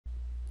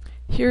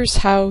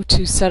Here's how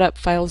to set up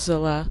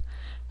FileZilla.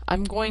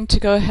 I'm going to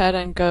go ahead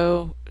and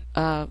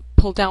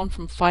pull down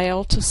from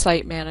File to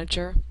Site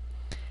Manager,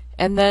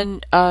 and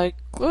then go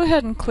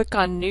ahead and click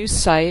on New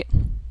Site.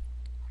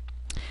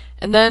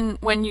 And then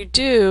when you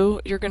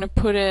do, you're going to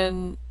put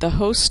in the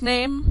host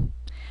name,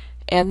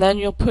 and then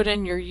you'll put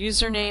in your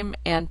username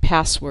and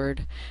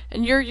password.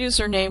 And your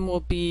username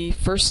will be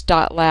first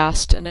dot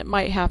last, and it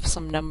might have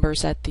some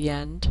numbers at the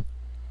end.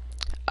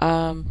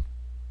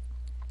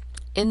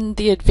 In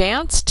the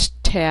Advanced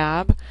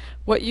tab,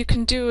 what you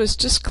can do is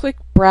just click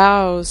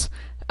Browse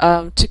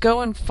to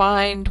go and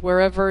find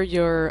wherever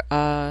your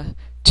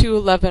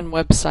 211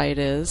 website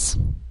is,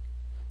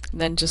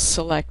 and then just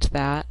select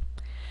that.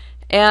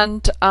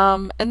 And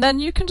then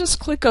you can just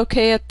click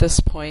OK at this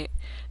point.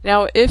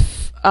 Now,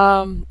 if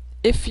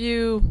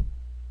you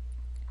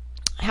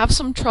have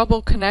some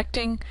trouble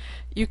connecting,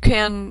 you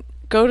can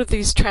go to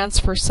these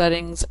transfer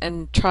settings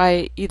and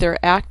try either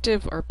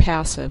active or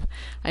passive.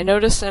 I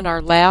notice in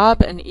our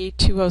lab and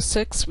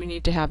E206 we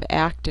need to have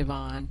active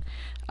on.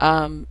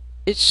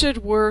 It should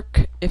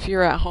work if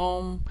you're at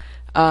home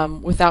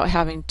without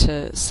having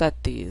to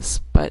set these,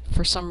 but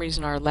for some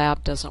reason our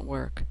lab doesn't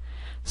work.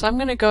 So I'm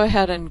going to go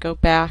ahead and go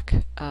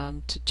back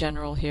to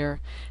General here,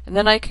 and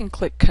then I can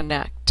click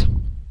Connect.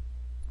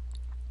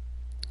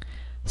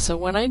 So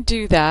when I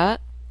do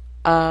that,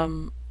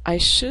 I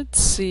should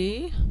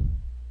see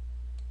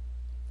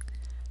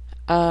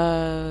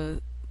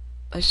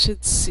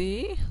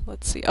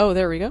let's see, oh,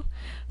 there we go.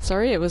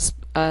 Sorry, it was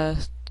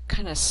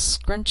kind of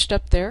scrunched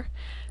up there.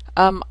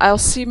 I'll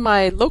see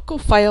my local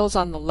files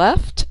on the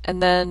left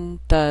and then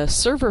the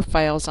server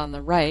files on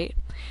the right.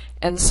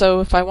 And so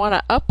if I want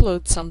to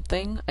upload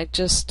something, I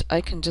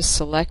can just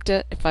select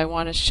it. If I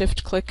want to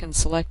shift click and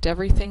select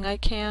everything, I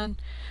can.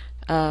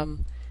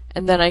 And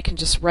then I can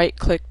just right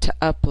click to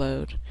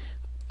upload.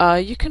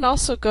 You can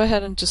also go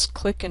ahead and just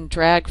click and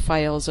drag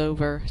files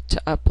over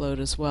to upload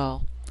as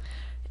well.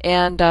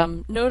 And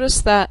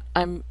notice that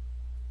I'm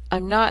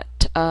not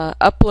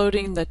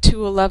uploading the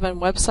 211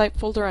 website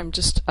folder, I'm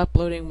just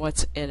uploading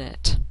what's in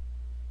it.